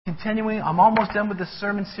Continuing, I'm almost done with this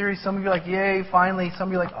sermon series. Some of you are like, yay, finally. Some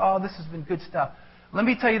of you are like, oh, this has been good stuff. Let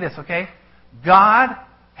me tell you this, okay? God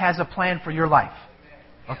has a plan for your life,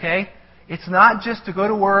 okay? It's not just to go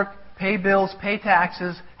to work, pay bills, pay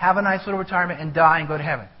taxes, have a nice little retirement, and die and go to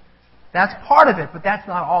heaven. That's part of it, but that's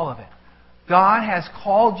not all of it. God has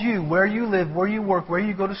called you, where you live, where you work, where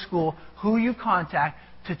you go to school, who you contact,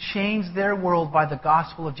 to change their world by the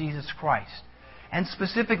gospel of Jesus Christ. And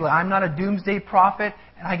specifically, I'm not a doomsday prophet,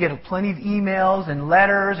 and I get plenty of emails and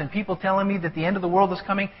letters and people telling me that the end of the world is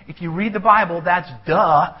coming. If you read the Bible, that's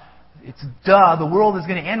duh. It's duh. The world is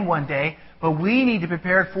going to end one day, but we need to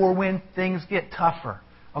prepare for when things get tougher.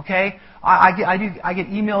 Okay? I get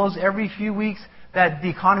emails every few weeks that the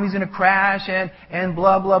economy's going to crash and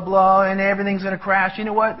blah, blah, blah, and everything's going to crash. You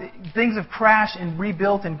know what? Things have crashed and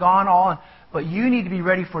rebuilt and gone all, but you need to be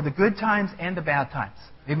ready for the good times and the bad times.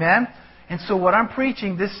 Amen? And so what I'm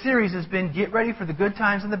preaching, this series has been get ready for the good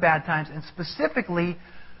times and the bad times. And specifically,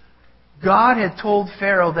 God had told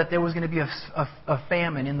Pharaoh that there was going to be a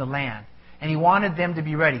famine in the land. And He wanted them to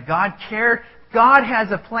be ready. God cared. God has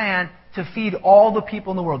a plan to feed all the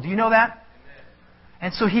people in the world. Do you know that?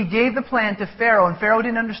 And so He gave the plan to Pharaoh, and Pharaoh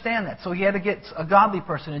didn't understand that. So he had to get a godly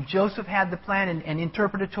person. And Joseph had the plan and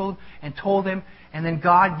interpreted to him and told him, and then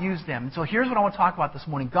God used them. And so here's what I want to talk about this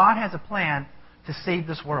morning. God has a plan to save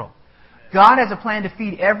this world. God has a plan to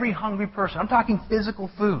feed every hungry person. I'm talking physical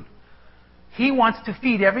food. He wants to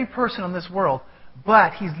feed every person on this world,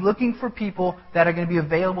 but He's looking for people that are going to be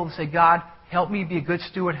available to say, God, help me be a good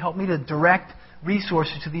steward. Help me to direct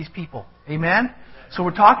resources to these people. Amen? So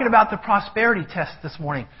we're talking about the prosperity test this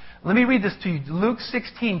morning. Let me read this to you. Luke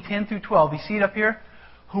 16, 10 through 12. You see it up here?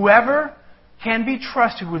 Whoever can be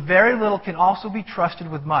trusted with very little can also be trusted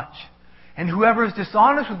with much. And whoever is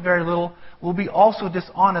dishonest with very little will be also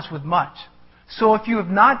dishonest with much. So if you have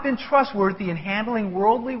not been trustworthy in handling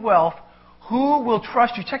worldly wealth, who will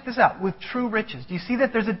trust you? Check this out. With true riches. Do you see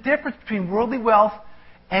that there's a difference between worldly wealth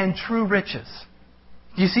and true riches?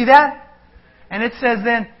 Do you see that? And it says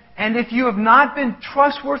then, and if you have not been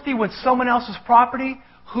trustworthy with someone else's property,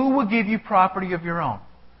 who will give you property of your own?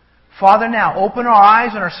 Father, now, open our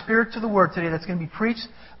eyes and our spirit to the Word today that's going to be preached.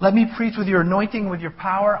 Let me preach with your anointing, with your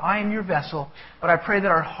power. I am your vessel. But I pray that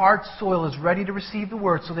our heart soil is ready to receive the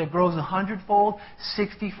Word so that it grows 100-fold,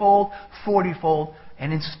 60-fold, 40-fold.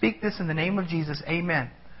 And then speak this in the name of Jesus. Amen.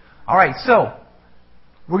 All right, so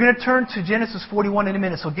we're going to turn to Genesis 41 in a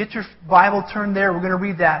minute. So get your Bible turned there. We're going to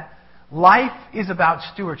read that. Life is about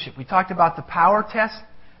stewardship. We talked about the power test.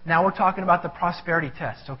 Now we're talking about the prosperity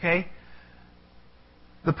test, okay?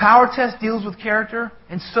 The power test deals with character,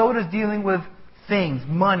 and so does dealing with things,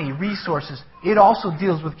 money, resources. It also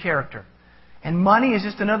deals with character. And money is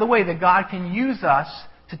just another way that God can use us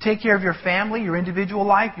to take care of your family, your individual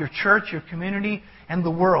life, your church, your community, and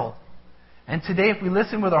the world. And today, if we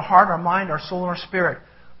listen with our heart, our mind, our soul, and our spirit,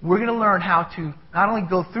 we're going to learn how to not only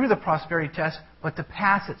go through the prosperity test, but to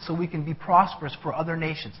pass it so we can be prosperous for other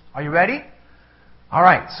nations. Are you ready? All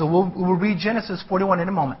right, so we'll read Genesis 41 in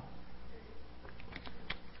a moment.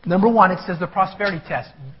 Number 1, it says the prosperity test.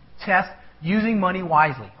 Test using money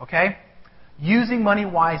wisely, okay? Using money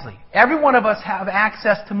wisely. Every one of us have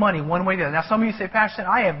access to money one way or the other. Now, some of you say, Pastor,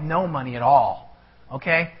 I have no money at all,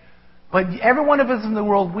 okay? But every one of us in the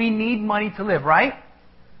world, we need money to live, right?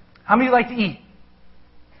 How many like to eat?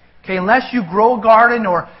 Okay, unless you grow a garden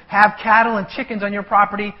or have cattle and chickens on your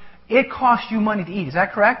property, it costs you money to eat. Is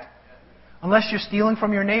that correct? Unless you're stealing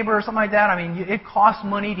from your neighbor or something like that, I mean, it costs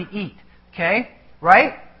money to eat. Okay?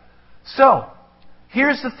 Right? So,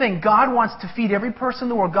 here's the thing. God wants to feed every person in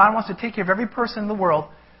the world. God wants to take care of every person in the world.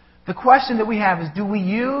 The question that we have is, do we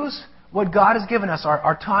use what God has given us,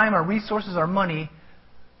 our time, our resources, our money,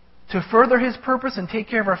 to further His purpose and take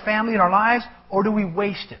care of our family and our lives, or do we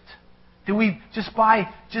waste it? Do we just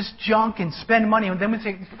buy just junk and spend money, and then we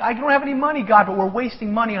say, I don't have any money, God, but we're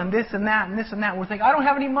wasting money on this and that and this and that. We're thinking, I don't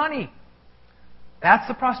have any money. That's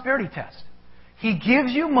the prosperity test. He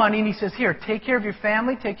gives you money and He says, here, take care of your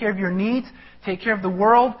family, take care of your needs, take care of the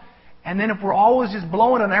world. And then if we're always just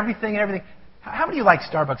blowing on everything and everything. How many of you like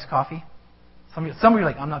Starbucks coffee? Some of you are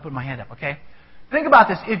like, I'm not putting my hand up, okay? Think about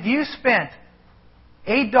this. If you spent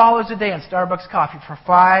 $8 a day on Starbucks coffee for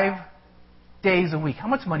 5 days a week, how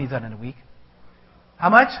much money is that in a week? How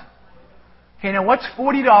much? Okay, now what's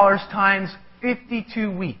 $40 times 52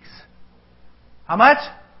 weeks? How much?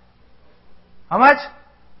 How much?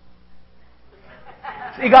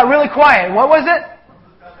 It got really quiet. What was it?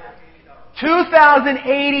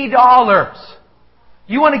 $2,080.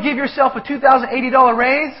 You want to give yourself a $2,080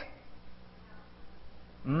 raise?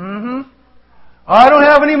 I don't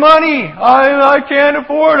have any money. I can't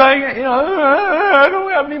afford. I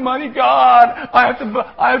don't have any money. God, I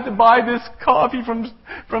have to buy this coffee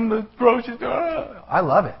from the grocery store. I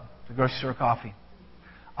love it, the grocery store coffee.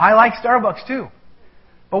 I like Starbucks too.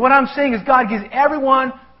 But what I'm saying is God gives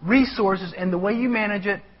everyone resources, and the way you manage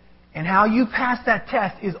it and how you pass that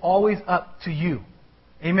test is always up to you.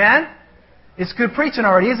 Amen? It's good preaching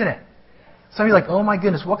already, isn't it? Some of you are like, oh my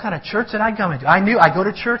goodness, what kind of church did I come into? I go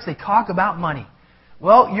to church, they talk about money.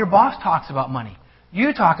 Well, your boss talks about money.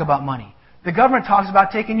 You talk about money. The government talks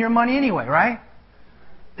about taking your money anyway, right?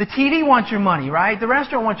 The TV wants your money, right? The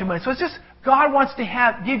restaurant wants your money. So it's just, God wants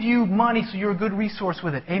to give you money so you're a good resource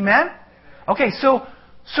with it. Amen? Okay, so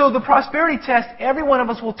the prosperity test, every one of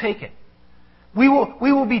us will take it. We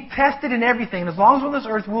will be tested in everything. And as long as we're on this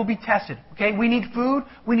earth, we'll be tested. Okay? We need food,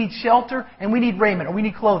 we need shelter, and we need raiment, or we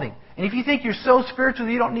need clothing. And if you think you're so spiritual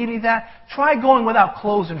that you don't need any of that, try going without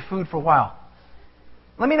clothes and food for a while.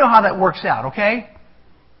 Let me know how that works out, okay?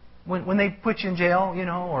 When they put you in jail,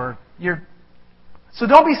 or you're... So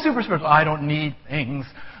don't be super spiritual. I don't need things.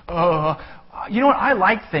 You know what? I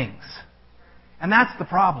like things. And that's the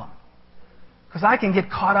problem. Because I can get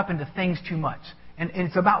caught up into things too much. And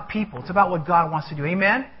it's about people. It's about what God wants to do.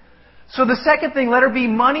 Amen? So the second thing, letter B,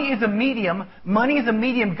 money is a medium. Money is a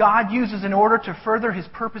medium God uses in order to further His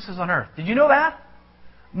purposes on earth. Did you know that?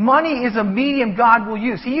 Money is a medium God will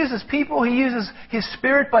use. He uses people, He uses His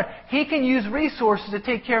Spirit, but He can use resources to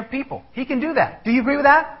take care of people. He can do that. Do you agree with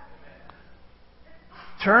that?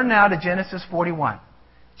 Turn now to Genesis 41.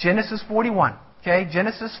 Genesis 41. Okay,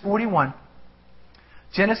 Genesis 41.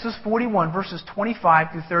 Genesis 41, verses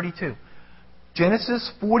 25 through 32.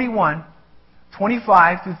 Genesis 41,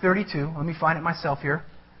 25 through 32. Let me find it myself here.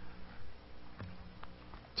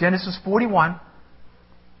 Genesis 41.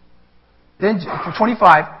 Then, for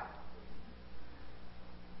 25.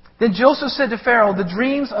 Then Joseph said to Pharaoh, the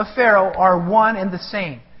dreams of Pharaoh are one and the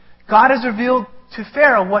same. God has revealed to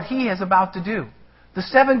Pharaoh what he is about to do. The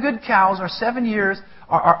 7 good cows are 7 years,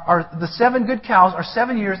 the 7 good cows are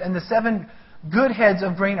 7 years, and the 7 good heads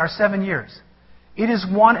of grain are 7 years. It is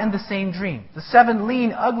one and the same dream. The 7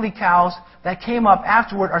 lean, ugly cows that came up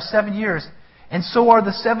afterward are 7 years, and so are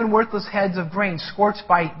the 7 worthless heads of grain scorched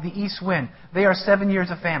by the east wind. They are 7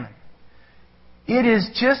 years of famine. It is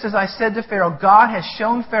just as I said to Pharaoh, God has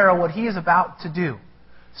shown Pharaoh what he is about to do.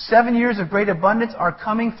 7 years of great abundance are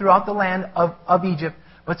coming throughout the land of Egypt,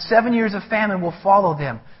 but 7 years of famine will follow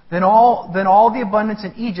them. Then all the abundance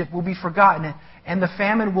in Egypt will be forgotten, and the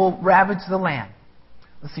famine will ravage the land.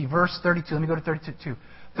 Let's see, verse 32. Let me go to 32.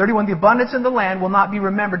 31. The abundance in the land will not be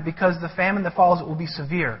remembered because the famine that follows it will be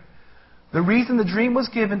severe. The reason the dream was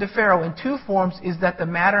given to Pharaoh in 2 forms is that the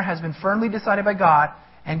matter has been firmly decided by God,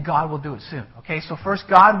 and God will do it soon. Okay, so first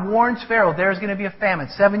God warns Pharaoh there's going to be a famine.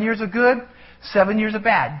 7 years of good, 7 years of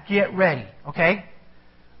bad. Get ready. Okay?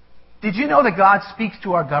 Did you know that God speaks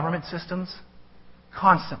to our government systems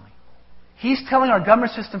constantly? He's telling our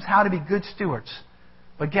government systems how to be good stewards.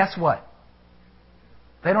 But guess what?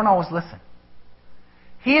 They don't always listen.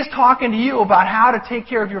 He is talking to you about how to take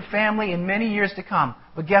care of your family in many years to come.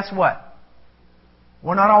 But guess what?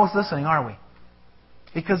 We're not always listening, are we?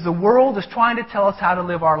 Because the world is trying to tell us how to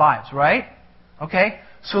live our lives, right? Okay?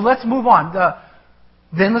 So let's move on.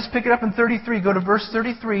 Then let's pick it up in 33. Go to verse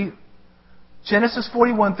 33. Genesis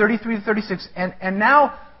 41, 33 to 36. And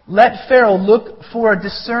now let Pharaoh look for a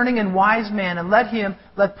discerning and wise man and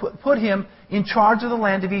put him in charge of the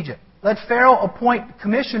land of Egypt. Let Pharaoh appoint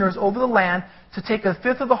commissioners over the land to take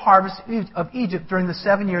 1/5 of the harvest of Egypt during the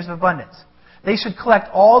 7 years of abundance. They should collect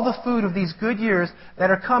all the food of these good years that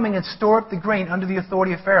are coming and store up the grain under the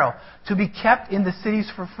authority of Pharaoh, to be kept in the cities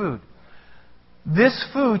for food. This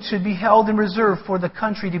food should be held in reserve for the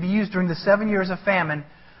country to be used during the 7 years of famine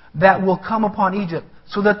that will come upon Egypt,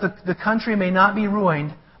 so that the country may not be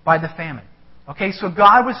ruined by the famine. Okay, so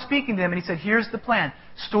God was speaking to them and He said, here's the plan.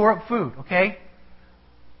 Store up food, okay?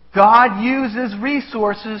 God uses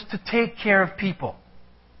resources to take care of people.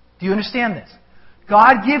 Do you understand this?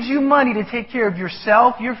 God gives you money to take care of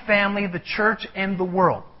yourself, your family, the church, and the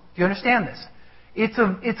world. Do you understand this? It's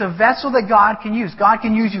a vessel that God can use. God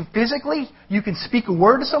can use you physically. You can speak a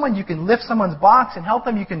word to someone. You can lift someone's box and help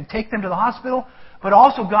them. You can take them to the hospital. But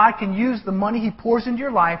also God can use the money He pours into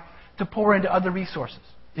your life to pour into other resources.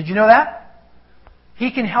 Did you know that?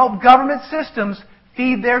 He can help government systems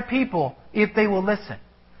feed their people if they will listen.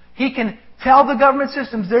 He can tell the government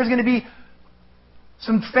systems there's going to be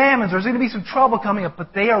some famines, there's going to be some trouble coming up,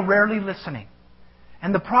 but they are rarely listening.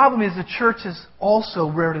 And the problem is the church is also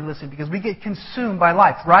rarely listening because we get consumed by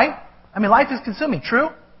life, right? I mean, life is consuming, true?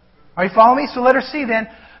 Are you following me? So let her see then.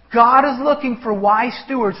 God is looking for wise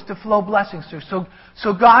stewards to flow blessings through.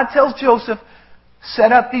 So God tells Joseph,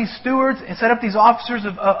 set up these stewards and set up these officers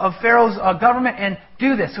of Pharaoh's government and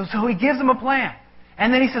do this. So he gives them a plan.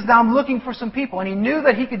 And then he says, now I'm looking for some people. And he knew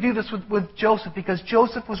that he could do this with Joseph because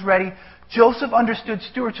Joseph was ready. Joseph understood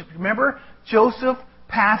stewardship. Remember, Joseph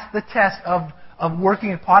passed the test of working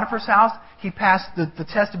in Potiphar's house. He passed the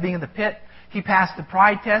test of being in the pit. He passed the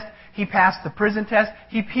pride test. He passed the prison test.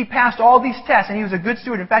 He passed all these tests, and he was a good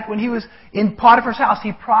steward. In fact, when he was in Potiphar's house,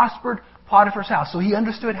 he prospered Potiphar's house. So he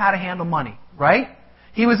understood how to handle money, right?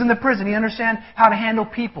 He was in the prison. He understood how to handle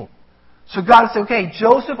people. So God said, okay,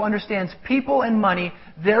 Joseph understands people and money,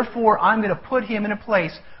 therefore I'm going to put him in a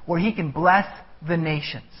place where he can bless the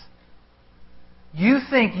nations. You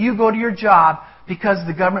think you go to your job because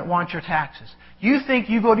the government wants your taxes. You think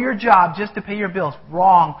you go to your job just to pay your bills.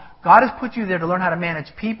 Wrong. God has put you there to learn how to manage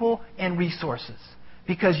people and resources.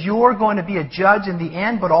 Because you're going to be a judge in the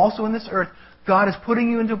end, but also in this earth. God is putting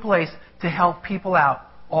you into a place to help people out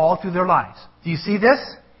all through their lives. Do you see this?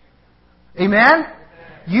 Amen?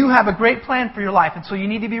 You have a great plan for your life, and so you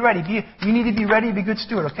need to be ready. You need to be ready to be a good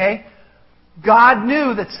steward, okay? God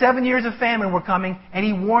knew that 7 years of famine were coming, and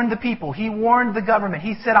He warned the people. He warned the government.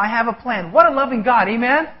 He said, I have a plan. What a loving God,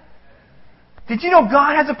 amen? Did you know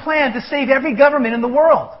God has a plan to save every government in the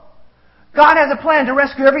world? God has a plan to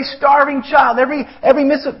rescue every starving child, every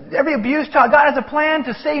abused child. God has a plan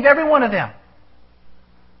to save every one of them.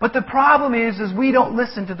 But the problem is we don't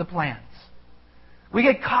listen to the plans. We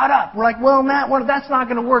get caught up. We're like, well, that's not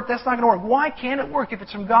going to work. That's not going to work. Why can't it work? If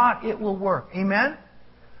it's from God, it will work. Amen?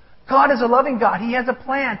 God is a loving God. He has a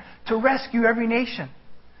plan to rescue every nation.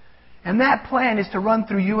 And that plan is to run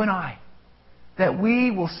through you and I. That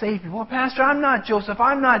we will save people. Well, Pastor, I'm not Joseph.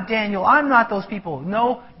 I'm not Daniel. I'm not those people.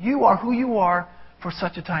 No, you are who you are for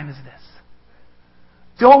such a time as this.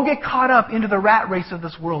 Don't get caught up into the rat race of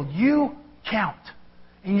this world. You count.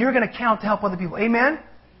 And you're going to count to help other people. Amen?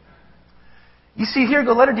 You see, here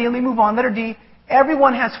go letter D. Let me move on. Letter D.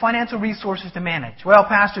 Everyone has financial resources to manage. Well,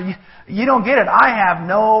 Pastor, you don't get it. I have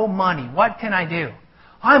no money. What can I do?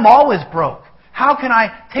 I'm always broke. How can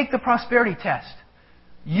I take the prosperity test?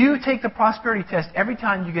 You take the prosperity test every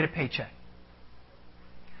time you get a paycheck.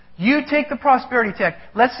 You take the prosperity test.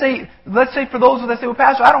 Let's say for those of us that say, well,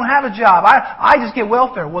 Pastor, I don't have a job. I just get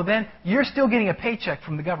welfare. Well, then you're still getting a paycheck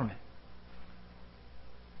from the government.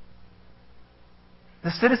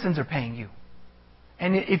 The citizens are paying you.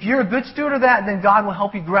 And if you're a good steward of that, then God will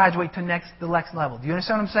help you graduate to the next level. Do you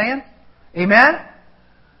understand what I'm saying? Amen?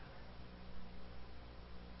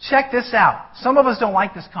 Check this out. Some of us don't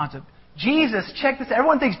like this concept. Jesus, check this out.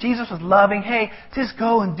 Everyone thinks Jesus was loving. Hey, just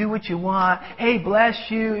go and do what you want. Hey, bless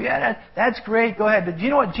you. Yeah, that's great. Go ahead. But do you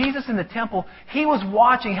know what? Jesus in the temple, He was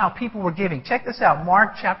watching how people were giving. Check this out.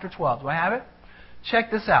 Mark chapter 12. Do I have it? Check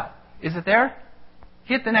this out. Is it there?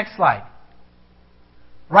 Hit the next slide.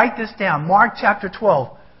 Write this down. Mark chapter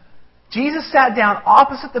 12. Jesus sat down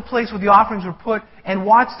opposite the place where the offerings were put and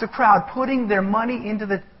watched the crowd putting their money into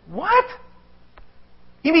the... What?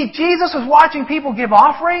 You mean Jesus was watching people give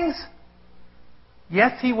offerings?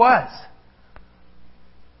 Yes, He was.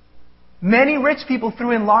 Many rich people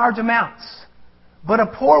threw in large amounts. But a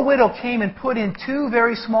poor widow came and put in 2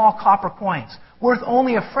 very small copper coins, worth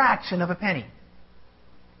only a fraction of a penny.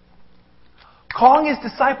 Calling His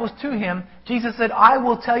disciples to Him, Jesus said, I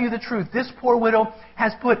will tell you the truth. This poor widow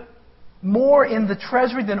has put more in the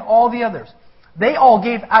treasury than all the others. They all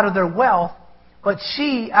gave out of their wealth, but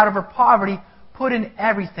she, out of her poverty, put in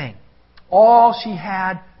everything, all she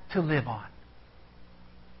had to live on.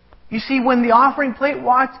 You see, when the offering plate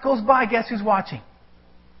goes by, guess who's watching?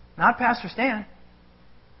 Not Pastor Stan.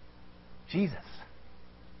 Jesus.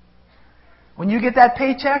 When you get that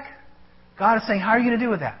paycheck, God is saying, how are you going to do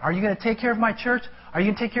with that? Are you going to take care of my church? Are you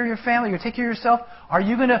going to take care of your family? Are you going to take care of yourself? Or are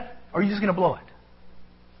you just going to blow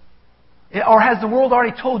it? Or has the world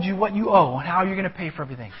already told you what you owe and how you're going to pay for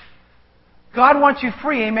everything? God wants you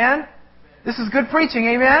free, amen? This is good preaching,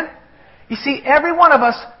 amen? You see, every one of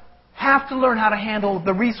us have to learn how to handle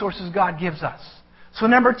the resources God gives us. So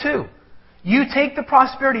number 2, you take the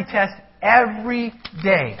prosperity test every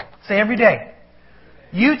day. Say every day.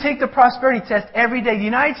 You take the prosperity test every day. The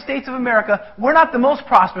United States of America, we're not the most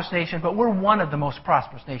prosperous nation, but we're one of the most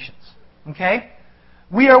prosperous nations. Okay?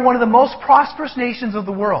 We are one of the most prosperous nations of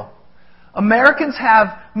the world. Americans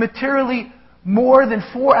have materially more than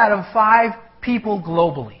 4 out of 5 people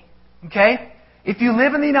globally. Okay? If you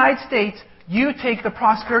live in the United States, you take the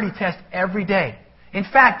prosperity test every day. In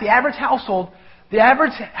fact, the average household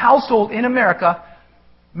in America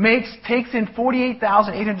takes in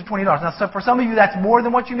 $48,820. Now, so for some of you, that's more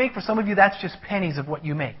than what you make. For some of you, that's just pennies of what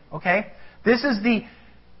you make. Okay? This is the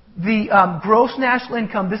gross national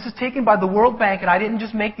income, this is taken by the World Bank, and I didn't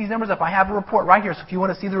just make these numbers up. I have a report right here. So if you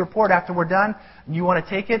want to see the report after we're done, and you want to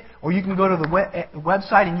take it, or you can go to the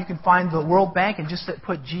website and you can find the World Bank and just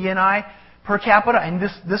put GNI per capita, and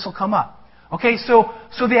this will come up. Okay, so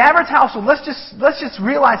the average household, let's just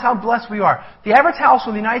realize how blessed we are. The average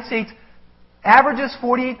household in the United States averages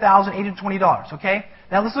 $48,820. Okay,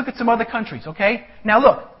 now let's look at some other countries. Okay, now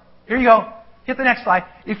look, here you go. Hit the next slide.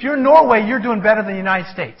 If you're Norway, you're doing better than the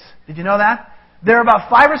United States. Did you know that? There are about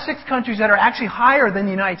 5 or 6 countries that are actually higher than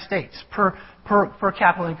the United States per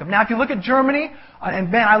capita income. Now, if you look at Germany,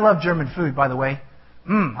 and man, I love German food, by the way.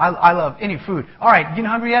 I love any food. All right, getting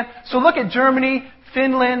hungry yet? So look at Germany,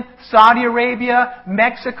 Finland, Saudi Arabia,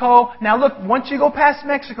 Mexico. Now look, once you go past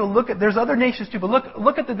Mexico, there's other nations too, but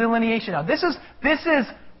look at the delineation now. This is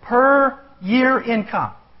per year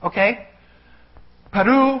income. Okay?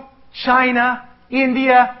 Peru, China,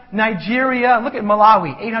 India, Nigeria. Look at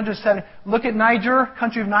Malawi, 870. Look at Niger,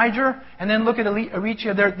 country of Niger, and then look at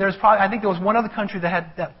Eritrea. There's probably, I think there was one other country that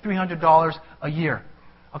had that $300 a year.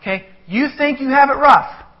 Okay? You think you have it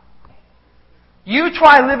rough. You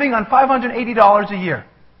try living on $580 a year.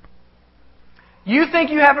 You think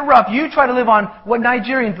you have it rough. You try to live on what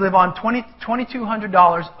Nigerians live on,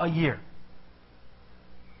 $2,200 a year.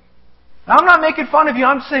 Now, I'm not making fun of you.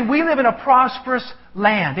 I'm just saying we live in a prosperous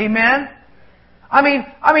land. Amen? I mean,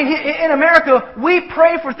 in America, we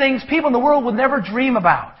pray for things people in the world would never dream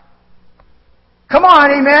about. Come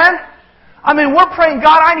on, amen? I mean, we're praying,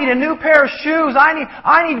 God, I need a new pair of shoes. I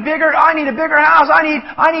need a bigger house.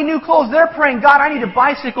 I need new clothes. They're praying, God, I need a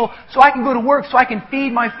bicycle so I can go to work, so I can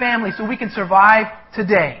feed my family, so we can survive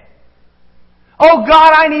today. Oh,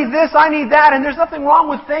 God, I need this, I need that. And there's nothing wrong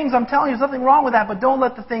with things. I'm telling you, there's nothing wrong with that. But don't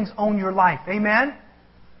let the things own your life. Amen?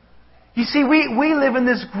 You see, we live in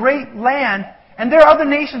this great land, and there are other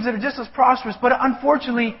nations that are just as prosperous. But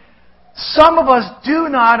unfortunately, some of us do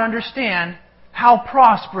not understand how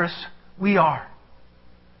prosperous we are.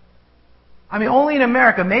 I mean, only in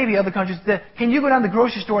America, maybe other countries, can you go down to the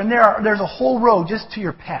grocery store and there's a whole row just to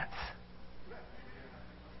your pets?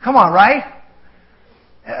 Come on, right?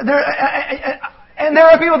 And there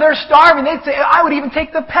are people that are starving. They'd say, I would even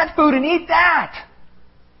take the pet food and eat that.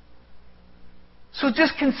 So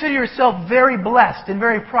just consider yourself very blessed and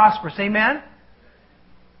very prosperous. Amen?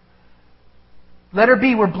 Letter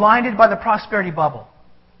B, we're blinded by the prosperity bubble.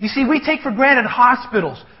 You see, we take for granted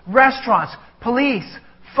hospitals, restaurants, police,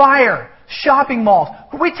 fire, shopping malls.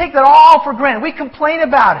 We take that all for granted. We complain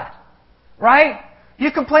about it. Right?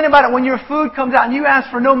 You complain about it when your food comes out and you ask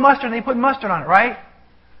for no mustard and they put mustard on it, right?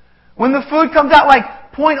 When the food comes out like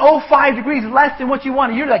 0.05 degrees less than what you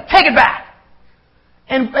wanted, you're like, take it back.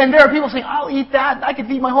 And there are people saying, I'll eat that. I could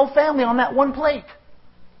feed my whole family on that one plate.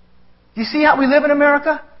 Do you see how we live in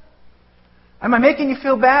America? Am I making you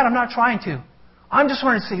feel bad? I'm not trying to. I'm just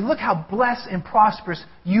wanting to say, look how blessed and prosperous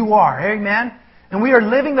you are. Amen? And we are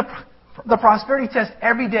living the prosperity test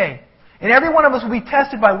every day. And every one of us will be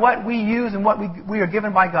tested by what we use and what we are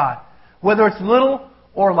given by God. Whether it's little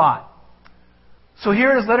or a lot. So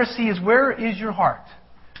here it is, letter C is, where is your heart?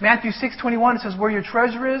 Matthew 6:21 says, where your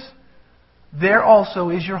treasure is, there also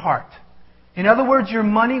is your heart. In other words, your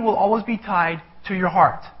money will always be tied to your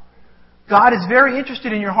heart. God is very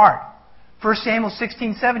interested in your heart. 1 Samuel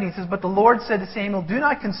 16:17 says, but the Lord said to Samuel, do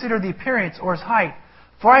not consider the appearance or his height,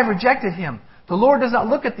 for I have rejected him. The Lord does not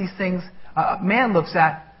look at these things man looks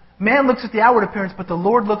at. Man looks at the outward appearance, but the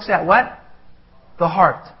Lord looks at what? The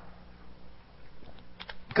heart.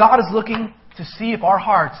 God is looking to see if our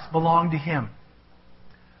hearts belong to Him.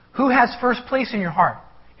 Who has first place in your heart?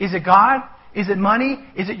 Is it God? Is it money?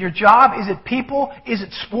 Is it your job? Is it people? Is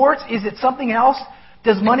it sports? Is it something else?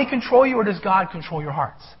 Does money control you or does God control your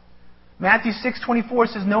hearts? Matthew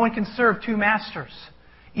 6:24 says, no one can serve two masters.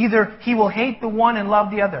 Either he will hate the one and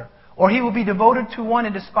love the other, or he will be devoted to one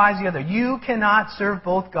and despise the other. You cannot serve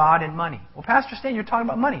both God and money. Well, Pastor Stan, you're talking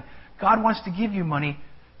about money. God wants to give you money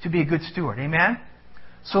to be a good steward. Amen?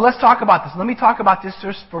 So let's talk about this. Let me talk about this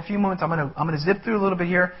just for a few moments. I'm going to zip through a little bit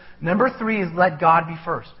here. Number 3 is let God be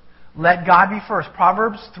first. Let God be first.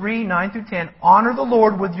 Proverbs 3:9-10. Honor the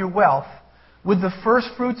Lord with your wealth, with the first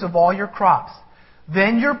fruits of all your crops.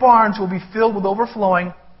 Then your barns will be filled with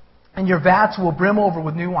overflowing, and your vats will brim over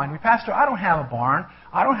with new wine. Pastor, I don't have a barn.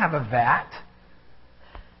 I don't have a vat.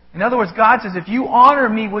 In other words, God says, if you honor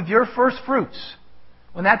me with your first fruits,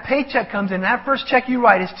 when that paycheck comes in, that first check you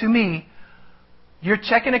write is to me, your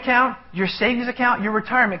checking account, your savings account, your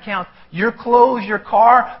retirement account, your clothes, your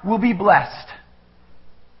car will be blessed.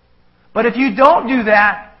 But if you don't do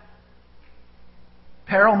that,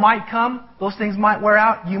 Peril might come. Those things might wear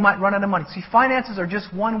out. You might run out of money. See, finances are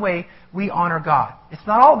just one way we honor God. It's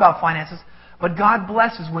not all about finances, but God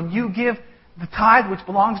blesses. When you give the tithe which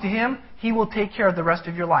belongs to Him, He will take care of the rest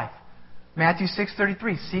of your life. Matthew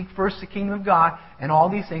 6:33, seek first the kingdom of God and all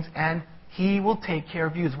these things, and He will take care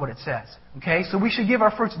of you, is what it says. Okay, so we should give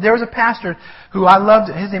our first. There was a pastor who I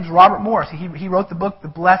loved. His name's Robert Morris. He wrote the book, The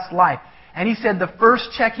Blessed Life. And he said the first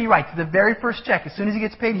check he writes, the very first check, as soon as he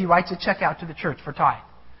gets paid, he writes a check out to the church for tithe.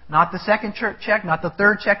 Not the second check, not the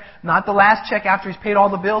third check, not the last check after he's paid all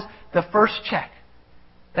the bills. The first check.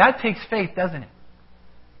 That takes faith, doesn't it?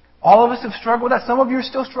 All of us have struggled with that. Some of you are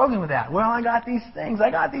still struggling with that. Well, I got these things.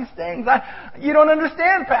 You don't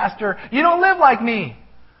understand, Pastor. You don't live like me.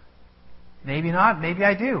 Maybe not. Maybe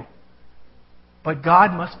I do. But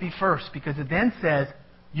God must be first, because it then says,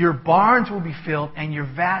 your barns will be filled and your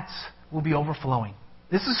vats will be overflowing.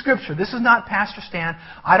 This is Scripture. This is not Pastor Stan.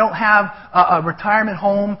 I don't have a retirement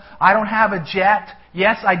home. I don't have a jet.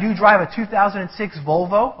 Yes, I do drive a 2006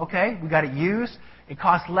 Volvo. Okay, we got it used. It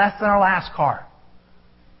costs less than our last car.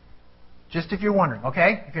 Just if you're wondering,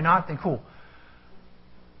 okay? If you're not, then cool.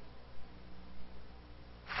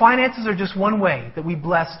 Finances are just one way that we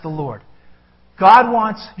bless the Lord. God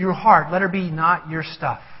wants your heart. Let her be not your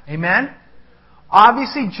stuff. Amen?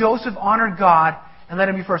 Obviously, Joseph honored God and let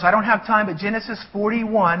Him be first. I don't have time, but Genesis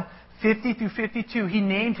 41, 50 through 52, he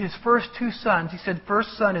named his first two sons. He said,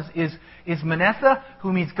 first son is Manasseh,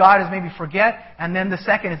 who means God has made me forget, and then the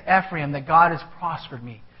second is Ephraim, that God has prospered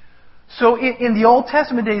me. So in the Old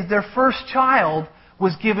Testament days, their first child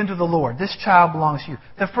was given to the Lord. This child belongs to you.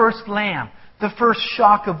 The first lamb, the first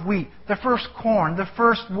shock of wheat, the first corn, the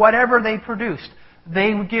first whatever they produced,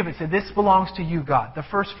 they would give it. Said, this belongs to you, God. The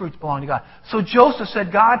first fruits belong to God. So Joseph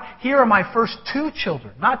said, God, here are my first two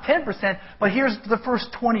children. Not 10%, but here's the first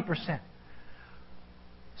 20%.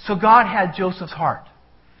 So God had Joseph's heart.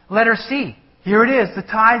 Letter C. Here it is. The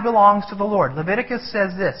tithe belongs to the Lord. Leviticus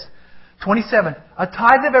says this. 27. A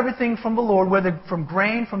tithe of everything from the Lord, whether from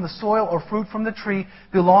grain, from the soil, or fruit from the tree,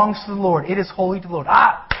 belongs to the Lord. It is holy to the Lord.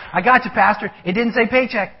 I got you, Pastor. It didn't say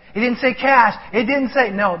paycheck. It didn't say cash. It didn't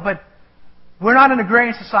say... No, but we're not an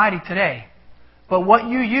agrarian society today. But what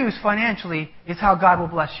you use financially is how God will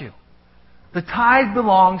bless you. The tithe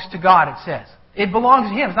belongs to God, it says. It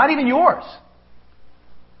belongs to Him. It's not even yours.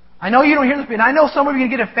 I know you don't hear this, but I know some of you are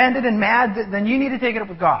going to get offended and mad. Then you need to take it up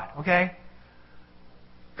with God, okay?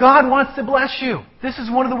 God wants to bless you. This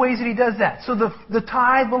is one of the ways that He does that. So the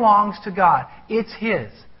tithe belongs to God. It's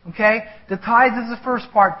His. Okay? The tithe is the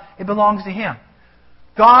first part. It belongs to Him.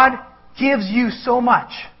 God gives you so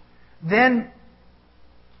much. Then,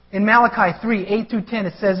 in Malachi 3, 8 through 10,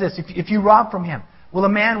 it says this. If you rob from Him, will a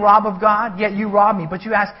man rob of God? Yet you rob me. But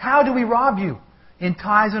you ask, how do we rob you? In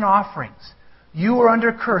tithes and offerings. You are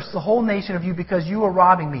under curse, the whole nation of you, because you are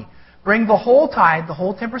robbing me. Bring the whole tithe, the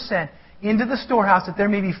whole 10%, into the storehouse, that there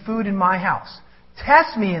may be food in my house.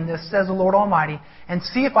 Test me in this, says the Lord Almighty, and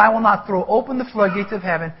see if I will not throw open the floodgates of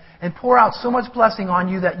heaven and pour out so much blessing on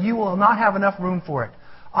you that you will not have enough room for it.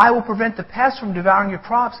 I will prevent the pests from devouring your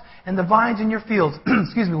crops, and the vines in your fields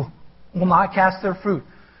will not cast their fruit,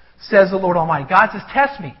 says the Lord Almighty. God says,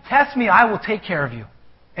 test me. Test me, I will take care of you.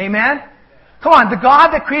 Amen? Come on, the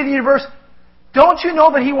God that created the universe, don't you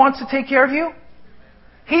know that He wants to take care of you?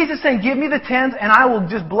 He's just saying, give me the tens and I will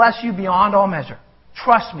just bless you beyond all measure.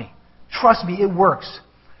 Trust me. Trust me, it works.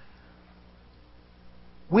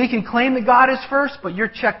 We can claim that God is first, but your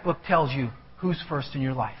checkbook tells you who's first in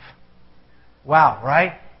your life. Wow,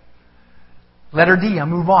 right? Letter D, I'll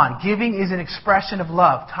move on. Giving is an expression of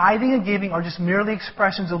love. Tithing and giving are just merely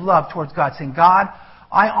expressions of love towards God. Saying, God,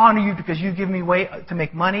 I honor you because you give me way to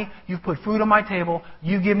make money. You've put food on my table.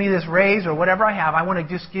 You give me this raise or whatever I have. I want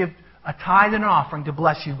to just give a tithe and an offering to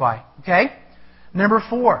bless you by. Okay? Number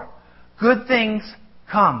 4. Good things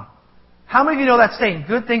come. How many of you know that saying?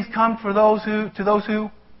 Good things come to those who...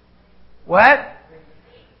 What?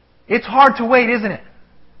 It's hard to wait, isn't it?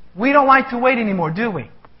 We don't like to wait anymore, do we?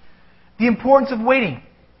 The importance of waiting.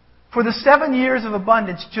 For the 7 years of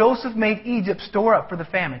abundance, Joseph made Egypt store up for the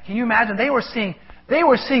famine. Can you imagine? They were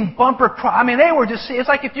seeing bumper crop. I mean, it's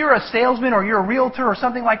like if you're a salesman or you're a realtor or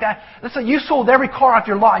something like that. Let's say you sold every car off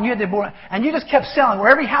your lot and you just kept selling. Or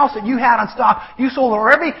every house that you had on stock, you sold.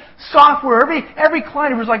 Or every software, every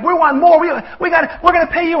client was like, we want more. We're going to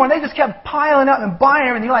pay you. And they just kept piling up and buying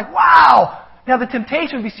everything. You're like, wow. Now the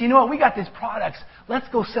temptation would be, you know what? We got these products. Let's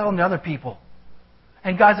go sell them to other people.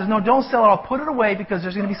 And God says, no, don't sell it. I'll put it away because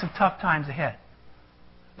there's going to be some tough times ahead.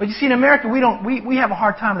 But you see, in America, we have a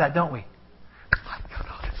hard time with that, don't we?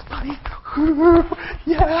 Money. Ooh,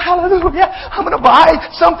 yeah, hallelujah. I'm going to buy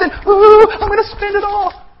something. Ooh, I'm going to spend it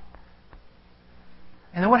all.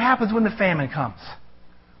 And then what happens when the famine comes?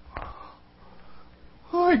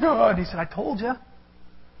 Oh my God. He said, I told you.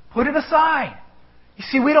 Put it aside. You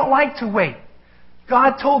see, we don't like to wait.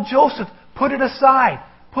 God told Joseph, put it aside.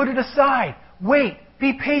 Put it aside. Wait.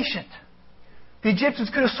 Be patient. The Egyptians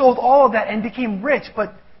could have sold all of that and became rich,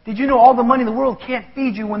 but did you know all the money in the world can't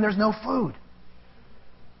feed you when there's no food?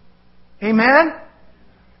 Amen?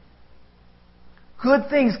 Good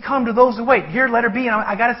things come to those who wait. Here, letter B, and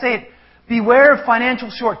I got to say it. Beware of financial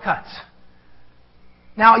shortcuts.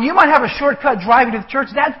 Now, you might have a shortcut driving to the church.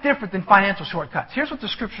 That's different than financial shortcuts. Here's what the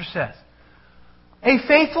Scripture says. A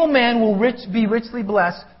faithful man will be richly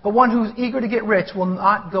blessed, but one who's eager to get rich will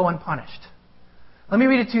not go unpunished. Let me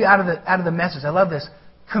read it to you out of the Message. I love this.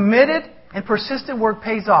 Committed and persistent work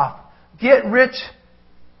pays off. Get rich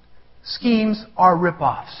schemes are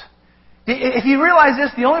rip-offs. If you realize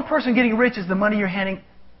this, the only person getting rich is the money you're handing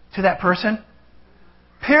to that person.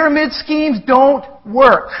 Pyramid schemes don't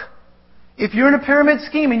work. If you're in a pyramid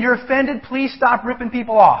scheme and you're offended, please stop ripping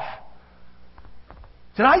people off.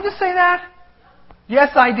 Did I just say that?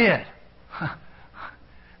 Yes, I did.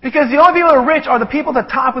 Because the only people that are rich are the people at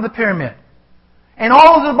the top of the pyramid. And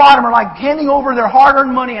all of the bottom are like handing over their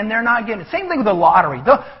hard-earned money and they're not getting it. Same thing with the lottery.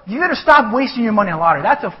 You got to stop wasting your money on lottery.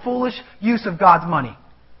 That's a foolish use of God's money.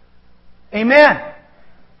 Amen.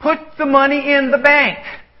 Put the money in the bank.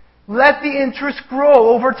 Let the interest grow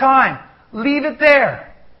over time. Leave it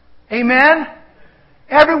there. Amen.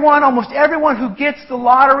 Almost everyone who gets the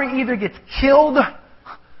lottery either gets killed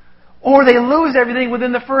or they lose everything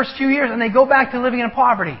within the first few years and they go back to living in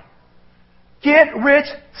poverty. Get rich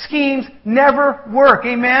schemes never work.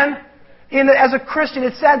 Amen? As a Christian,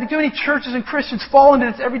 it's sad. Too many churches and Christians fall into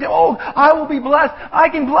this every day. Oh, I will be blessed. I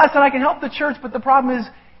can bless and I can help the church. But the problem is,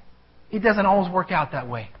 it doesn't always work out that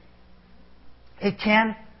way. It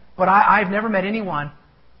can, but I've never met anyone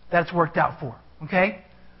that's worked out for. Okay?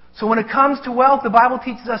 So when it comes to wealth, the Bible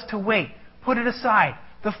teaches us to wait. Put it aside.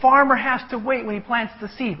 The farmer has to wait when he plants the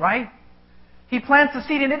seed, right? He plants the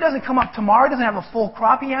seed and it doesn't come up tomorrow. It doesn't have a full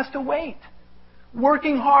crop. He has to wait.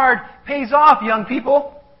 Working hard pays off, young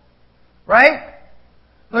people. Right?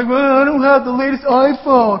 Like, well, I don't have the latest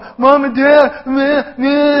iPhone. Mom and Dad,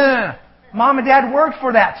 meh. Mom and Dad worked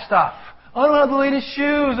for that stuff. I don't have the latest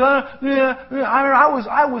shoes. I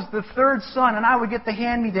was the third son and I would get the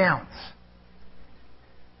hand-me-downs.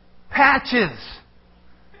 Patches.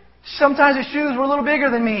 Sometimes the shoes were a little bigger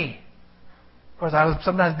than me. Of course, I was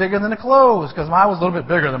sometimes bigger than the clothes because I was a little bit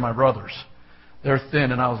bigger than my brothers. They're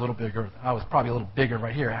thin and I was a little bigger. I was probably a little bigger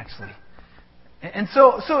right here, actually. And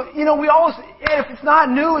so we always, if it's not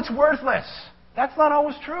new, it's worthless. That's not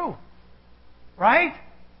always true. Right?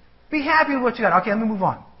 Be happy with what you got. Okay, let me move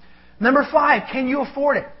on. Number 5, can you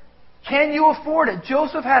afford it? Can you afford it?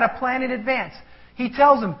 Joseph had a plan in advance. He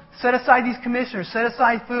tells them, set aside these commissioners, set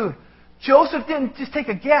aside food. Joseph didn't just take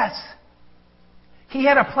a guess. He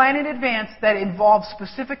had a plan in advance that involved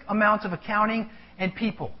specific amounts of accounting and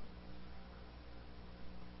people.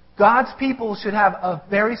 God's people should have a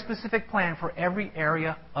very specific plan for every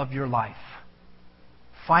area of your life.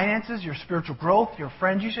 Finances, your spiritual growth, your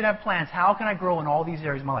friends, you should have plans. How can I grow in all these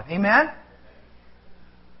areas of my life? Amen?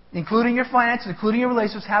 Including your finances, including your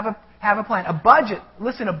relationships, have a plan. A budget.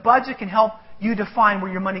 Listen, a budget can help you define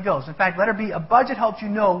where your money goes. In fact, letter B, a budget helps you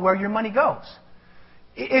know where your money goes.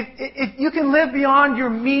 If you can live beyond your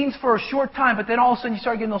means for a short time, but then all of a sudden you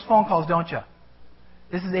start getting those phone calls, don't you?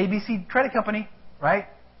 This is ABC Credit Company, right?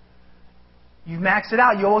 You've maxed it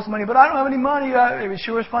out. You owe us money, but I don't have any money. It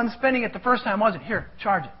sure was fun spending it the first time, wasn't it? Here,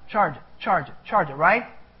 charge it, right?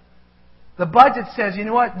 The budget says, you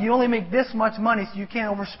know what? You only make this much money, so you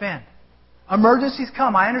can't overspend. Emergencies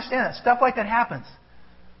come. I understand that. Stuff like that happens.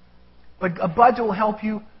 But a budget will help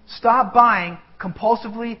you stop buying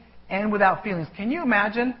compulsively and without feelings. Can you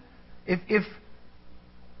imagine if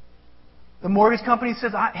the mortgage company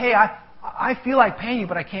says, hey, I feel like paying you,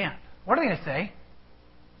 but I can't. What are they going to say?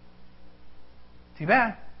 Too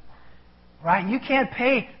bad. Right? You can't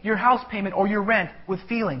pay your house payment or your rent with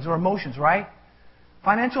feelings or emotions, right?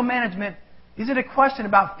 Financial management isn't a question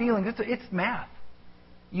about feelings. It's math.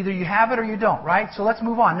 Either you have it or you don't, right? So let's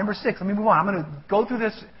move on. Number 6, let me move on. I'm going to go through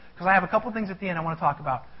this because I have a couple things at the end I want to talk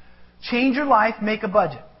about. Change your life, make a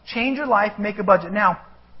budget. Change your life, make a budget. Now,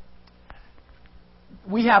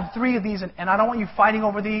 we have 3 of these, and I don't want you fighting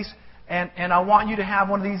over these, and I want you to have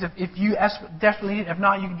one of these if you desperately need it. If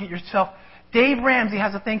not, you can get yourself. Dave Ramsey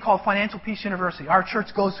has a thing called Financial Peace University. Our church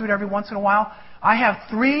goes through it every once in a while. I have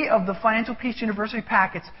 3 of the Financial Peace University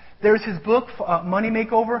packets. There's his book, Money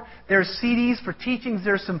Makeover. There's CDs for teachings.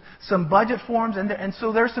 There's some budget forms. And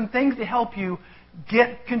so there's some things to help you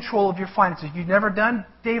get control of your finances. If you've never done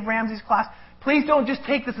Dave Ramsey's class, Please don't just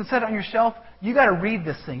take this and set it on your shelf. You got to read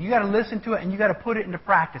this thing. You got to listen to it, and you got to put it into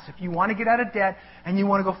practice if you want to get out of debt and you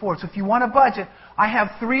want to go forward. So if you want a budget, I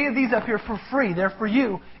have 3 of these up here for free. They're for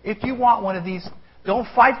you. If you want one of these, don't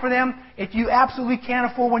fight for them. If you absolutely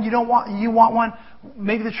can't afford one, you want one,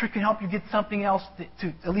 maybe the trick can help you get something else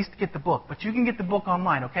to at least get the book. But you can get the book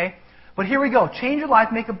online, okay? But here we go. Change your life,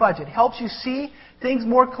 make a budget. It helps you see things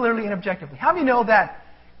more clearly and objectively. How many know that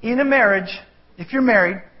in a marriage, if you're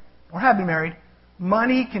married or have been married,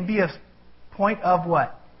 money can be a point of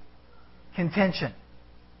what? Contention.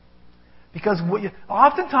 Because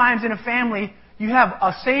oftentimes in a family, you have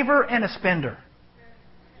a saver and a spender.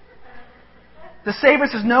 The saver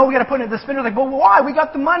says, no, we got to put it in. The spender's like, but why? We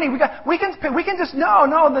got the money. We can just, no.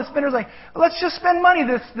 The spender's like, let's just spend money.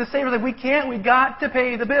 The saver's like, we can't. We got to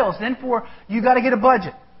pay the bills. Then you got to get a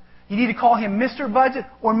budget. You need to call him Mr. Budget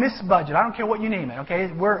or Miss Budget. I don't care what you name it,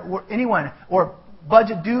 okay? We're anyone. Or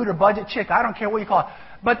budget dude or budget chick. I don't care what you call it.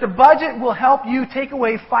 But the budget will help you take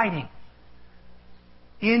away fighting.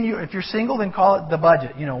 If you're single, then call it the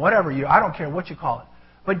budget. Whatever I don't care what you call it.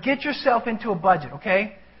 But get yourself into a budget,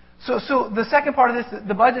 okay? So the second part of this,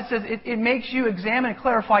 the budget says it makes you examine and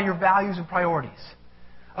clarify your values and priorities.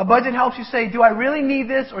 A budget helps you say, do I really need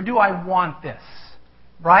this or do I want this?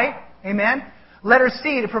 Right? Amen? Letter C,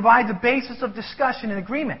 it provides a basis of discussion and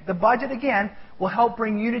agreement. The budget, again, will help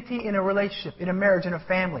bring unity in a relationship, in a marriage, in a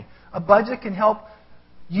family. A budget can help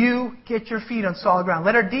you get your feet on solid ground.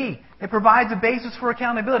 Letter D, it provides a basis for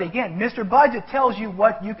accountability. Again, Mr. Budget tells you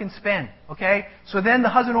what you can spend. Okay? So then the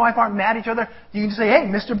husband and wife aren't mad at each other. You can just say, hey,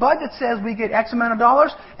 Mr. Budget says we get X amount of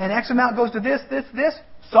dollars, and X amount goes to this.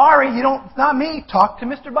 Sorry, it's not me. Talk to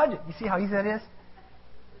Mr. Budget. You see how easy that is?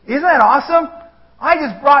 Isn't that awesome? I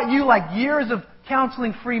just brought you like years of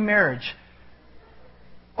counseling-free marriage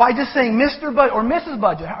by just saying Mr. Budget or Mrs.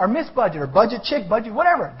 Budget or Miss Budget or Budget Chick, Budget,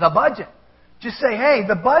 whatever. The budget. Just say, hey,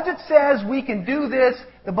 the budget says we can do this.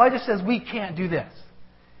 The budget says we can't do this.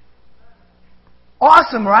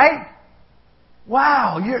 Awesome, right?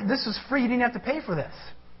 Wow, this is free. You didn't have to pay for this.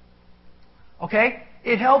 Okay?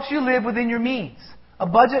 It helps you live within your means. A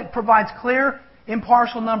budget provides clear,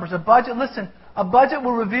 impartial numbers. A budget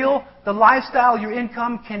will reveal the lifestyle your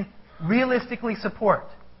income can realistically support.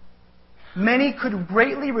 Many could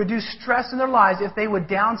greatly reduce stress in their lives if they would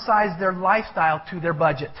downsize their lifestyle to their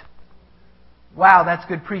budget. Wow, that's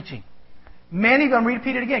good preaching. Many, I'm going to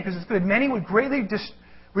repeat it again because it's good. Many would greatly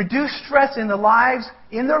reduce stress in their lives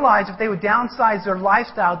if they would downsize their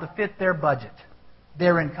lifestyle to fit their budget,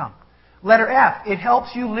 their income. Letter F, it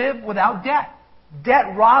helps you live without debt.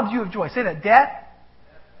 Debt robs you of joy. Say that. Debt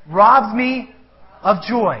robs me of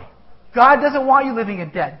joy. God doesn't want you living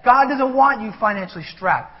in debt. God doesn't want you financially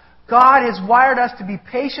strapped. God has wired us to be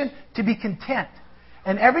patient, to be content.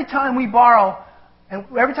 And every time we borrow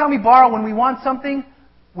when we want something,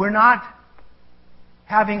 we're not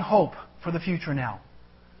having hope for the future now.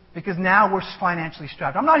 Because now we're financially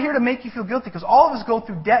strapped. I'm not here to make you feel guilty because all of us go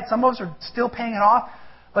through debt. Some of us are still paying it off.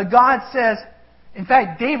 But God says, in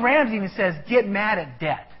fact, Dave Ramsey even says, get mad at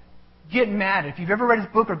debt. Get mad. If you've ever read his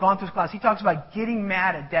book or gone through his class, he talks about getting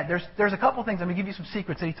mad at debt. There's a couple things. I'm going to give you some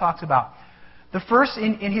secrets that he talks about. The first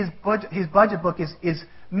in his budget book is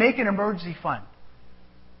make an emergency fund.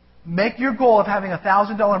 Make your goal of having a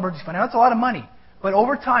 $1,000 emergency fund. Now, that's a lot of money. But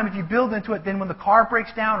over time, if you build into it, then when the car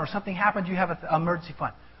breaks down or something happens, you have an emergency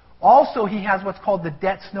fund. Also, he has what's called the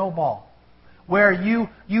debt snowball, where you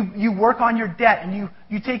work on your debt and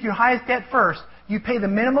you take your highest debt first. You pay the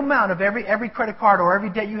minimum amount of every credit card or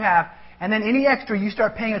every debt you have, and then any extra, you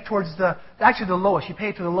start paying it towards the lowest. You pay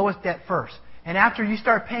it to the lowest debt first. And after you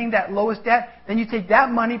start paying that lowest debt, then you take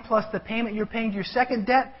that money plus the payment you're paying to your second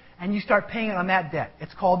debt, and you start paying it on that debt.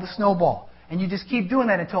 It's called the snowball. And you just keep doing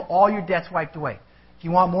that until all your debt's wiped away. If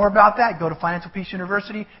you want more about that, go to Financial Peace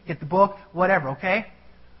University, get the book, whatever, okay?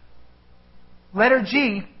 Letter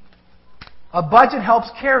G, a budget helps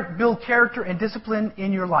build character and discipline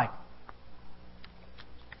in your life.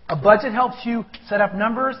 A budget helps you set up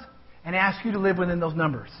numbers and ask you to live within those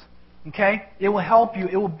numbers. Okay? It will help you.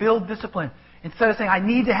 It will build discipline. Instead of saying, I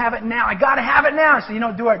need to have it now. I got to have it now. So,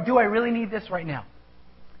 do I really need this right now?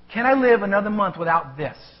 Can I live another month without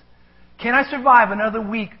this? Can I survive another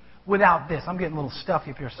week without this? I'm getting a little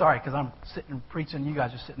stuffy up here. Sorry, because I'm sitting and preaching. You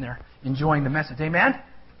guys are sitting there enjoying the message. Amen?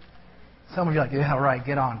 Some of you are like, yeah, right.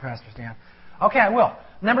 Get on, Pastor Stan. Okay, I will.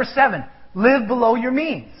 Number 7, live below your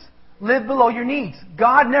means. Live below your needs.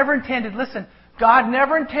 God never intended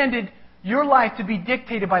your life to be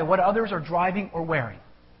dictated by what others are driving or wearing.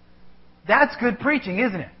 That's good preaching,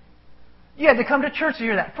 isn't it? You had to come to church to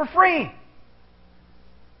hear that for free.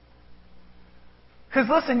 Because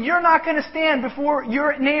listen, you're not going to stand before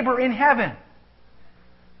your neighbor in heaven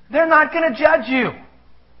They're not going to judge you.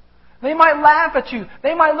 They might laugh at you.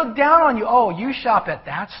 They might look down on you. Oh, you shop at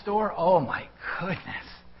that store? Oh, my goodness.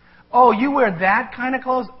 Oh, you wear that kind of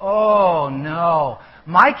clothes? Oh, no.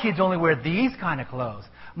 My kids only wear these kind of clothes.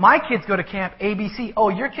 My kids go to camp ABC. Oh,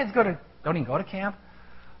 your kids don't even go to camp?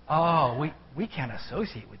 Oh, we can't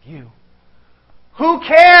associate with you. Who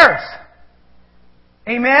cares?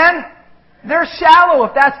 Amen? They're shallow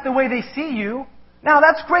if that's the way they see you. Now,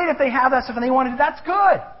 that's great if they have that stuff and they want to do that's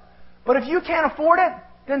good. But if you can't afford it,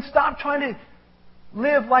 then stop trying to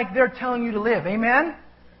live like they're telling you to live. Amen?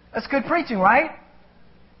 That's good preaching, right?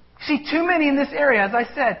 See, too many in this area, as I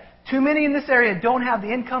said, too many in this area don't have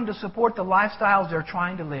the income to support the lifestyles they're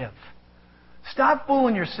trying to live. Stop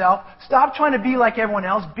fooling yourself. Stop trying to be like everyone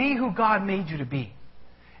else. Be who God made you to be.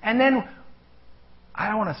 And then,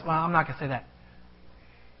 I'm not going to say that.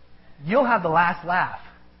 You'll have the last laugh.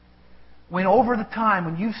 When over the time,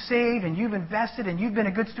 when you've saved and you've invested and you've been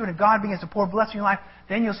a good student and God begins to pour blessing in your life,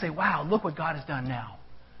 then you'll say, wow, look what God has done now.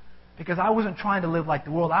 Because I wasn't trying to live like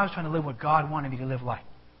the world. I was trying to live what God wanted me to live like.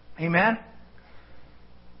 Amen?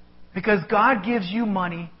 Because God gives you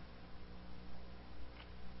money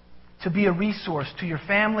to be a resource to your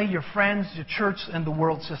family, your friends, your church, and the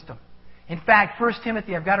world system. In fact, 1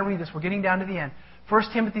 Timothy, I've got to read this. We're getting down to the end. 1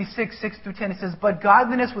 Timothy 6 through 10, it says, but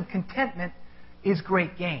godliness with contentment is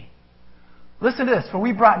great gain. Listen to this. For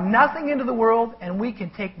we brought nothing into the world, and we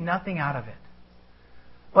can take nothing out of it.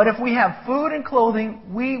 But if we have food and clothing,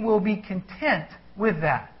 we will be content with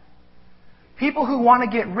that. People who want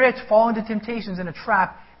to get rich fall into temptations and a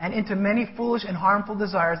trap and into many foolish and harmful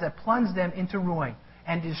desires that plunge them into ruin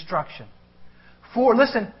and destruction. For,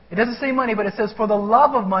 listen, it doesn't say money, but it says, for the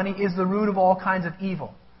love of money is the root of all kinds of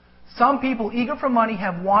evil. Some people eager for money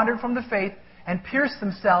have wandered from the faith and pierced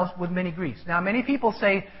themselves with many griefs. Now, many people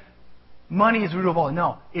say money is the root of all.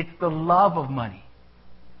 No, it's the love of money.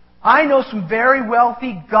 I know some very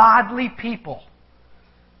wealthy, godly people.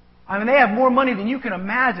 I mean, they have more money than you can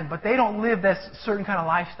imagine, but they don't live this certain kind of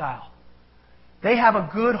lifestyle. They have a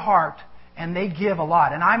good heart, and they give a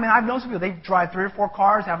lot. And I mean, I've known some people, they drive 3 or 4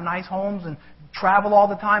 cars, have nice homes, and travel all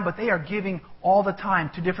the time, but they are giving all the time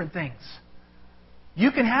to different things.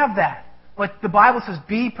 You can have that, but the Bible says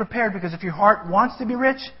be prepared, because if your heart wants to be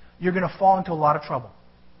rich, you're going to fall into a lot of trouble.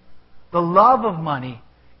 The love of money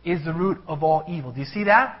is the root of all evil. Do you see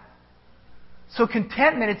that? So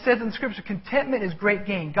contentment, it says in the Scripture, contentment is great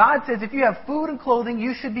gain. God says if you have food and clothing,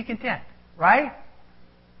 you should be content. Right?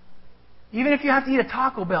 Even if you have to eat a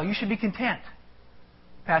Taco Bell, you should be content.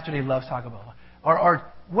 Pastor Dave loves Taco Bell.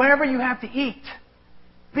 Or whatever you have to eat.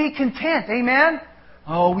 Be content. Amen?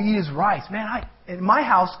 Oh, we eat is rice. Man, in my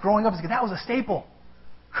house, growing up, that was a staple.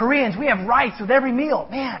 Koreans, we have rice with every meal.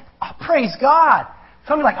 Man, praise God.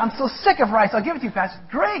 Some are like, I'm so sick of rice. I'll give it to you, Pastor.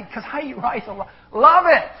 Great, because I eat rice a lot. Love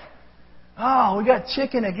it. Oh, we got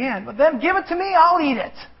chicken again. But then give it to me, I'll eat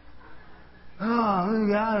it. Oh,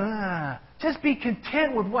 God. Just be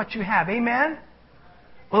content with what you have. Amen?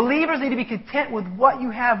 Believers need to be content with what you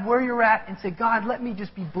have, where you're at, and say, God, let me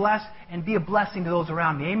just be blessed and be a blessing to those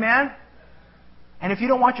around me. Amen? And if you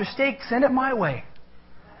don't want your steak, send it my way.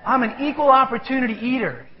 I'm an equal opportunity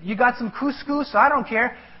eater. You got some couscous? I don't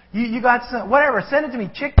care. You got some, whatever, send it to me.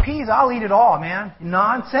 Chickpeas, I'll eat it all, man.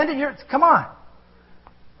 Naan, send it come on.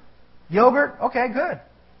 Yogurt, okay, good.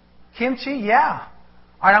 Kimchi, yeah.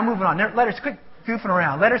 All right, I'm moving on. Letters, quit goofing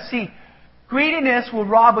around. Letter C. Greediness will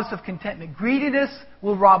rob us of contentment. Greediness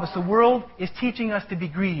will rob us. The world is teaching us to be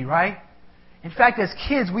greedy, right? In fact, as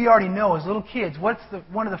kids, we already know, as little kids, what's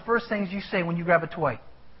one of the first things you say when you grab a toy?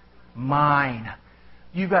 Mine.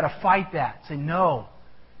 You've got to fight that. Say, no.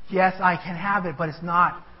 Yes, I can have it, but it's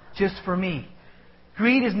not just for me.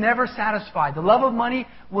 Greed is never satisfied. The love of money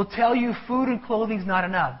will tell you food and clothing is not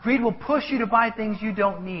enough. Greed will push you to buy things you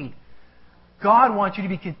don't need. God wants you to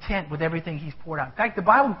be content with everything He's poured out. In fact, the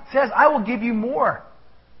Bible says, I will give you more.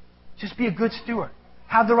 Just be a good steward.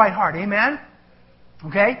 Have the right heart. Amen?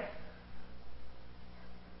 Okay?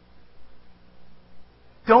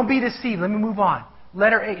 Don't be deceived. Let me move on.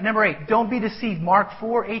 Number 8. Don't be deceived. Mark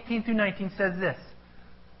 4:18 through 19 says this.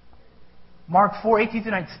 Mark 4:18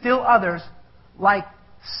 through 19. Still others, like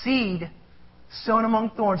seed sown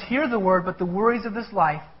among thorns, hear the word, but the worries of this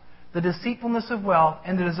life, the deceitfulness of wealth,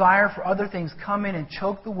 and the desire for other things come in and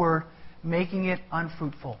choke the word, making it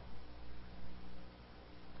unfruitful.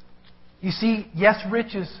 You see, yes,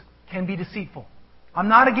 riches can be deceitful. I'm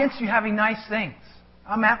not against you having nice things.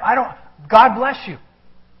 God bless you,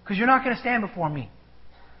 because you're not going to stand before me.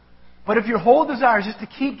 But if your whole desire is just to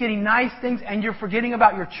keep getting nice things and you're forgetting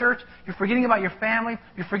about your church, you're forgetting about your family,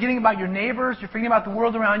 you're forgetting about your neighbors, you're forgetting about the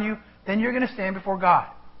world around you, then you're going to stand before God.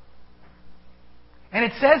 And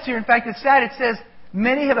it says here, in fact, it's sad, it says,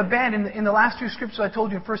 many have abandoned, in the last two scriptures I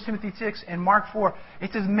told you in 1 Timothy 6 and Mark 4,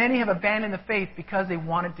 it says many have abandoned the faith because they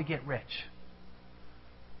wanted to get rich.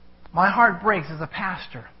 My heart breaks as a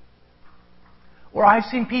pastor. Or I've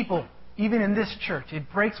seen people, even in this church, it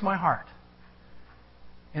breaks my heart.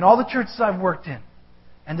 In all the churches I've worked in,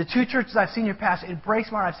 and the two churches I've seen you pastor, it breaks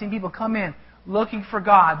my heart. I've seen people come in looking for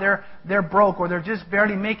God. They're broke or they're just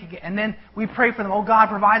barely making it. And then we pray for them. Oh, God,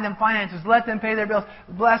 provide them finances. Let them pay their bills.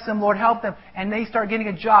 Bless them, Lord. Help them. And they start getting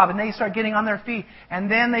a job. And they start getting on their feet.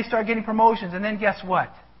 And then they start getting promotions. And then guess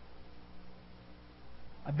what?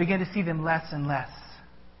 I begin to see them less and less.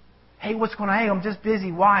 Hey, what's going on? Hey, I'm just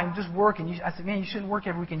busy. Why? I'm just working. I said, man, you shouldn't work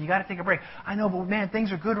every weekend. You got to take a break. I know, but man,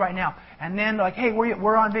 things are good right now. And then like, hey,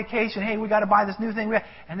 we're on vacation. Hey, we got to buy this new thing.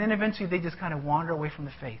 And then eventually they just kind of wander away from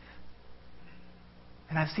the faith.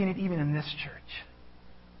 And I've seen it even in this church,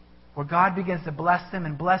 where God begins to bless them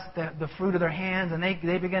and bless the fruit of their hands, and they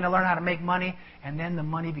begin to learn how to make money, and then the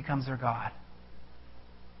money becomes their God.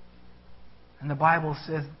 And the Bible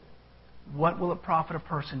says, what will it profit a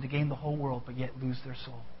person to gain the whole world but yet lose their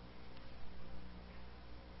soul?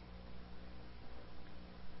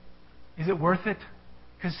 Is it worth it?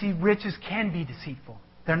 Because see, riches can be deceitful.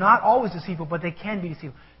 They're not always deceitful, but they can be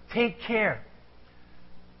deceitful. Take care.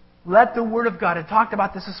 Let the Word of God, I talked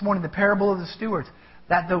about this morning, the parable of the stewards,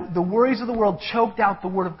 that the worries of the world choked out the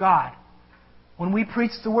Word of God. When we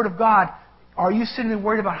preach the Word of God, are you sitting there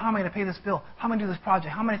worried about how am I going to pay this bill? How am I going to do this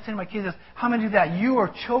project? How am I going to send my kids this? How am I going to do that? You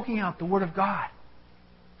are choking out the Word of God.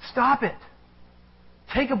 Stop it.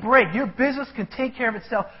 Take a break. Your business can take care of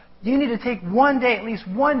itself. You need to take one day, at least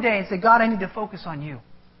one day, and say, God, I need to focus on you.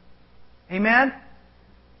 Amen?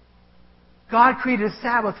 God created a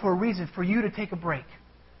Sabbath for a reason, for you to take a break.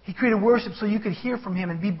 He created worship so you could hear from Him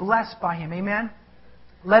and be blessed by Him. Amen?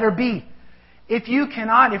 Letter B. If you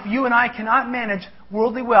and I cannot manage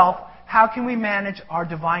worldly wealth, how can we manage our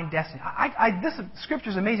divine destiny? This scripture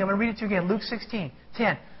is amazing. I'm going to read it to you again. Luke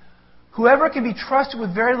 16:10. Whoever can be trusted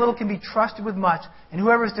with very little can be trusted with much, and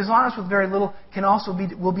whoever is dishonest with very little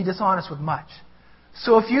will be dishonest with much.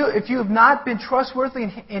 So if you have not been trustworthy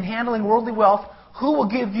in handling worldly wealth, who will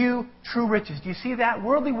give you true riches? Do you see that?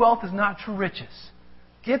 Worldly wealth is not true riches.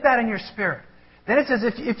 Get that in your spirit. Then it says,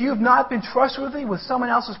 if you have not been trustworthy with someone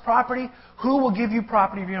else's property, who will give you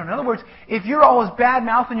property of your own? In other words, if you're always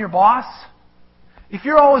bad-mouthing your boss, if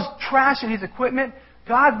you're always trashing his equipment,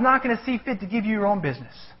 God's not going to see fit to give you your own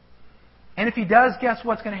business. And if He does, guess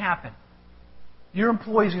what's going to happen? Your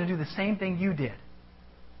employee is going to do the same thing you did.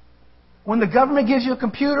 When the government gives you a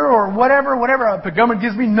computer or whatever, the government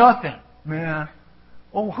gives me nothing. Man.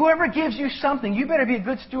 Well, whoever gives you something, you better be a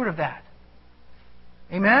good steward of that.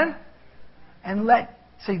 Amen? And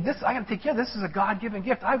say, this, I got to take care of this. This is a God-given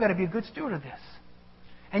gift. I've got to be a good steward of this.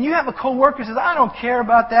 And you have a coworker who says, I don't care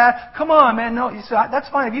about that. Come on, man. No, you say, that's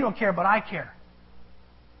fine if you don't care, but I care.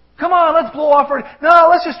 Come on, let's blow off. No,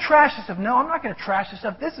 let's just trash this stuff. No, I'm not going to trash this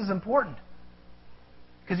stuff. This is important.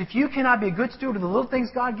 Because if you cannot be a good steward of the little things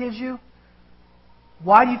God gives you,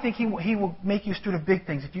 why do you think He will make you a steward of big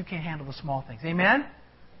things if you can't handle the small things? Amen?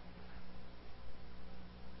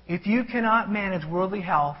 If you cannot manage worldly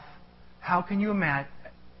health, how can you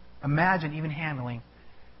imagine even handling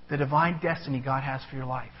the divine destiny God has for your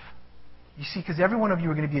life? You see, because every one of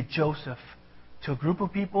you are going to be a Joseph to a group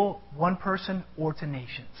of people, one person, or to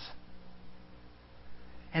nations.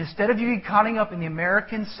 And instead of you caught up in the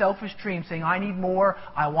American selfish dream, saying, I need more,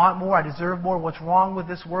 I want more, I deserve more, what's wrong with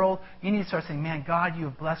this world? You need to start saying, man, God, you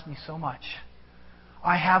have blessed me so much.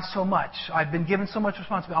 I have so much. I've been given so much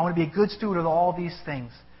responsibility. I want to be a good steward of all these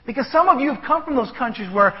things. Because some of you have come from those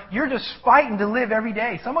countries where you're just fighting to live every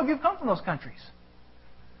day. Some of you have come from those countries.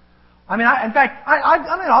 I mean, in fact,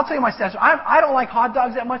 I'll tell you my stats. I don't like hot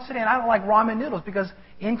dogs that much today, and I don't like ramen noodles because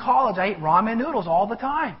in college I ate ramen noodles all the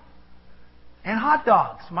time. And hot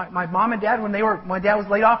dogs. My mom and dad, my dad was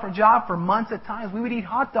laid off from a job for months at times, we would eat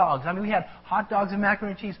hot dogs. I mean, we had hot dogs and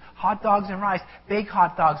macaroni and cheese, hot dogs and rice, baked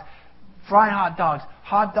hot dogs, fried hot dogs,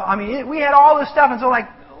 we had all this stuff, and so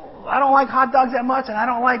I don't like hot dogs that much, and I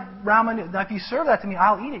don't like ramen noodles. Now, if you serve that to me,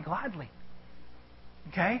 I'll eat it gladly.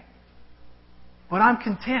 Okay? But I'm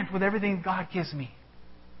content with everything God gives me.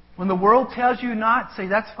 When the world tells you not, say,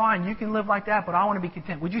 that's fine, you can live like that, but I want to be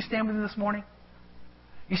content. Would you stand with me this morning?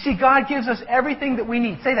 You see, God gives us everything that we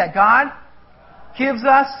need. Say that. God gives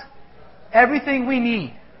us everything we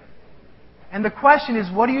need. And the question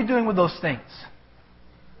is, what are you doing with those things?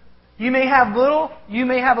 You may have little, you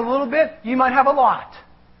may have a little bit, you might have a lot.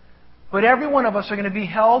 But every one of us are going to be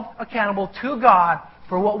held accountable to God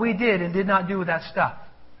for what we did and did not do with that stuff.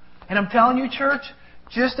 And I'm telling you, church,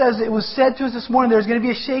 Just as it was said to us this morning, there's going to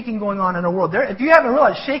be a shaking going on in the world. If you haven't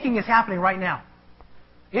realized, shaking is happening right now.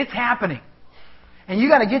 It's happening. And you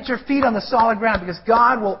got to get your feet on the solid ground because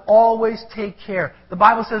God will always take care. The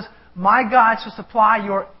Bible says, "My God shall supply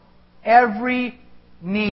your every need."